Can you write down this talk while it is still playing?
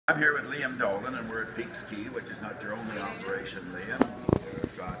I'm here with Liam Dolan, and we're at Peake's Quay, which is not your only operation, Liam.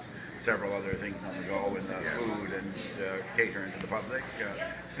 We've got several other things on the go in the food and catering to the public.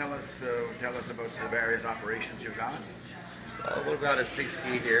 Tell us about the various operations you've got. What we've got is Peake's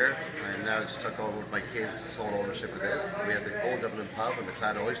Quay here. I now just took over with my kids sole ownership of this. We have the old Dublin Pub and the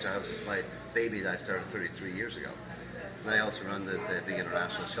Claddagh Oyster House is my baby that I started 33 years ago. And I also run the big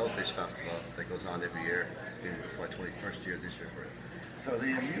international shellfish festival that goes on every year. It's my 21st year this year for it. So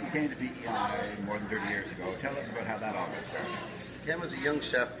Liam, you came to Peake more than 30 years ago. Tell us about how that all got started. Ken was a young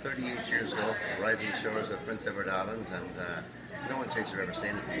chef 38 years ago, arrived in the shores of Prince Edward Island, and no one thinks they're ever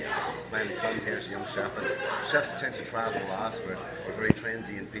staying in Peake. He's planning to come here as a young chef, and chefs tend to travel a lot. We're very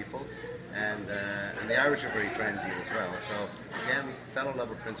transient people, and the Irish are very transient as well. So again, we fell in love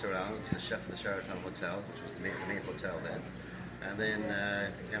with Prince Edward Island. He was a chef in the Sheraton Hotel, which was the main hotel then. And then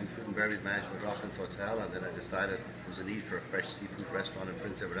became food and beverage management at MacLauchlan's Hotel, and then I decided there was a need for a fresh seafood restaurant in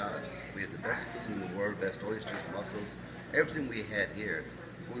Prince Edward Island. We had the best food in the world, best oysters, mussels, everything we had here.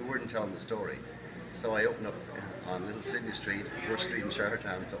 We weren't telling the story. So I opened up on Little Sydney Street, worst street in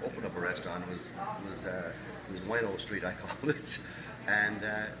Sheraton, to open up a restaurant. It was Wino Street, I called it.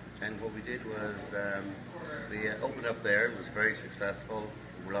 And what we did was we opened up there. It was very successful.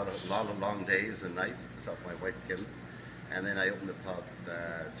 A lot of long days and nights. Myself, my wife Kim. And then I opened the pub.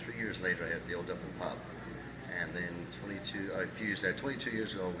 3 years later, I had the old Dublin Pub. And then 22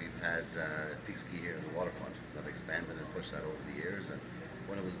 years ago, we've had Peake's Quay here in the waterfront. I've expanded and pushed that over the years. And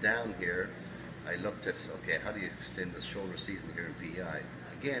when I was down here, I looked at, okay, how do you extend the shoulder season here in PEI?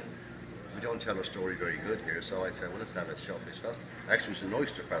 Again, we don't tell our story very good here, so I said, well, let's have a shellfish festival. Actually, it was an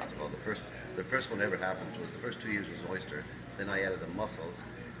oyster festival. The first one ever happened was the first 2 years was an oyster. Then I added the mussels,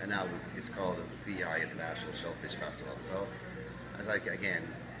 and now it's called the PEI International Shellfish Festival. So, I like, again,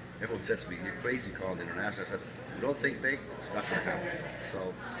 everyone says to me, you're crazy calling it international. I said, we don't think big, it's not going to happen.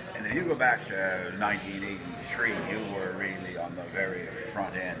 So, and if you go back to 1983, you were really on the very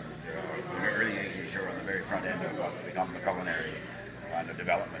front end. In the early 80s, you were on the very front end of what's become the culinary and the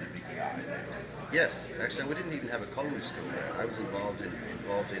development of PEI. Yes, actually, we didn't even have a culinary school there. I was involved in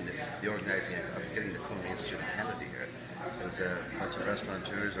the organising of getting the Culinary Institute in Canada here. There was a bunch of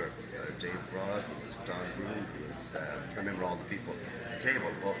restaurateurs, or Dave Broad, Don Broom, I remember all the people at the table.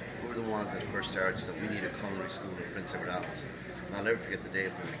 Well, we were the ones that first started, so we need a culinary school in Prince Edward Island. And I'll never forget the day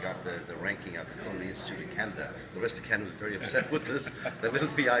when we got the ranking of the Culinary Institute in Canada. The rest of Canada was very upset with us that little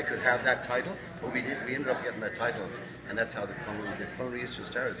PI could have that title, but we ended up getting that title, and that's how the Culinary Institute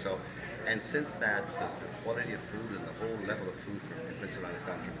started. So, and since that, the quality of food and the whole level of food in Prince Edward Island has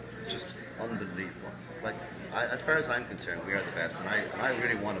gone through, it's just unbelievable. Like, as far as I'm concerned, we are the best, and I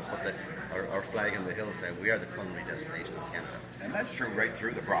really want to put our flag on the hill saying we are the culinary destination of Canada. And that's true right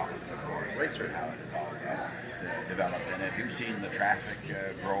through the province, of course. Right through. How it is all developed. And have you seen the traffic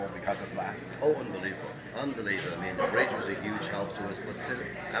grow because of that? Oh, unbelievable. Unbelievable. I mean, the bridge was a huge help to us, but still,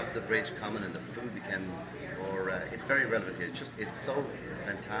 after the bridge coming and the food became more, it's very relevant here. It's so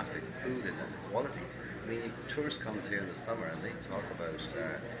fantastic, the food and the quality. I mean, tourists come here in the summer and they talk about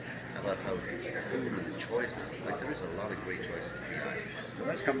how the food and the choices. Like, there is a lot of great choices behind. So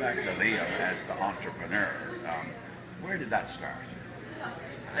let's come back to Liam as the entrepreneur. Where did that start?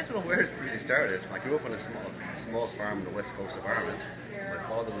 I don't know where it really started. I grew up on a small farm on the west coast of Ireland. My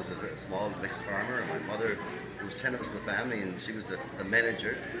father was a small mixed farmer, and my mother, there was 10 of us in the family, and she was the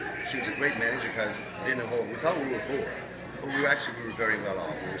manager. She was a great manager because we thought we were poor, but we were very well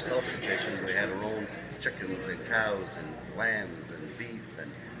off. We were self-sufficient. We had our own chickens and cows and lambs and beef,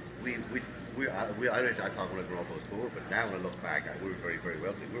 and I thought when I grew up I was poor, but now when I look back, we were very, very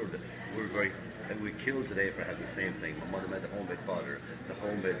wealthy. We killed today for having the same thing. My mother made the homemade butter, the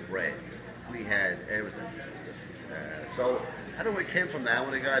homemade bread. We had everything. So I don't know where it came from now.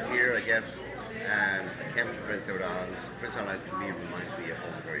 When I got here, I guess I came to Prince Edward Island. Prince Edward Island to me reminds me of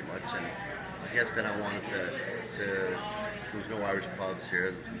home very much, and I guess then I wanted there was no Irish pubs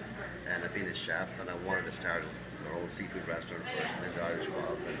here, and I've been a chef, and I wanted to start our own seafood restaurant first, and then the Irish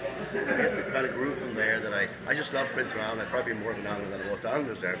pub. And I guess it kind of grew from there that I just love Prince Edward Island. I'd probably be more of an Islander than most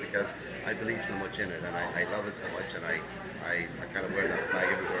Islanders there because I believe so much in it, and I love it so much, and I kind of wear that flag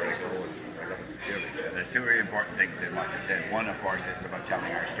everywhere I go, and I love it sincerely. And there's two very important things in what you said. One, of course, is about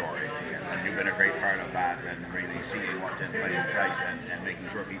telling our story, and you've been a great part of that, and really seeing what's in plain sight and making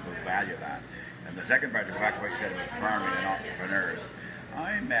sure people value that. And the second part, to go back to what you said about farming and entrepreneurs,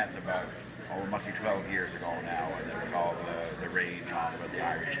 I met about, it must be 12 years ago now, and it was all the rage on with the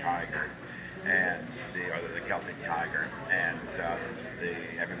Irish tiger, and the Celtic tiger, and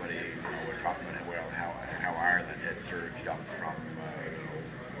everybody was talking about how Ireland had surged up from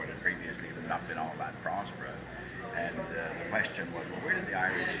what had previously not been all that prosperous. And the question was, well, where did the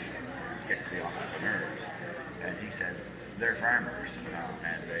Irish get to the entrepreneurs? And he said, they're farmers,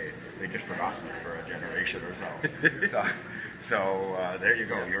 and they just forgotten it for a generation or so. So there you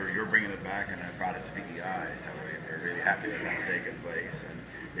go. You're bringing it back, and I brought it to PEI. So we're really happy that that's taken place. And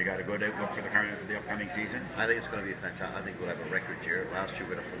you got a good outlook for the upcoming season. I think it's going to be fantastic. I think we'll have a record year. Last year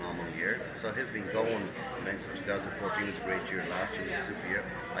we had a phenomenal year. So his been going events in 2014 was a great year. Last year was a super year.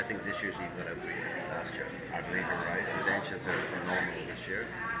 I think this year's even going to be last year. I believe you're right. The conventions are phenomenal this year.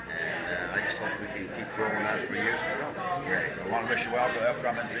 And I just hope we can keep growing that for years to come. Great. I want to wish you well for the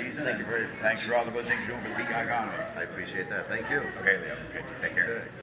upcoming season. Thank you very much. Thanks for all the good things you're doing for the Peake economy. I appreciate that. Thank you. Okay, Liam. Okay, take care.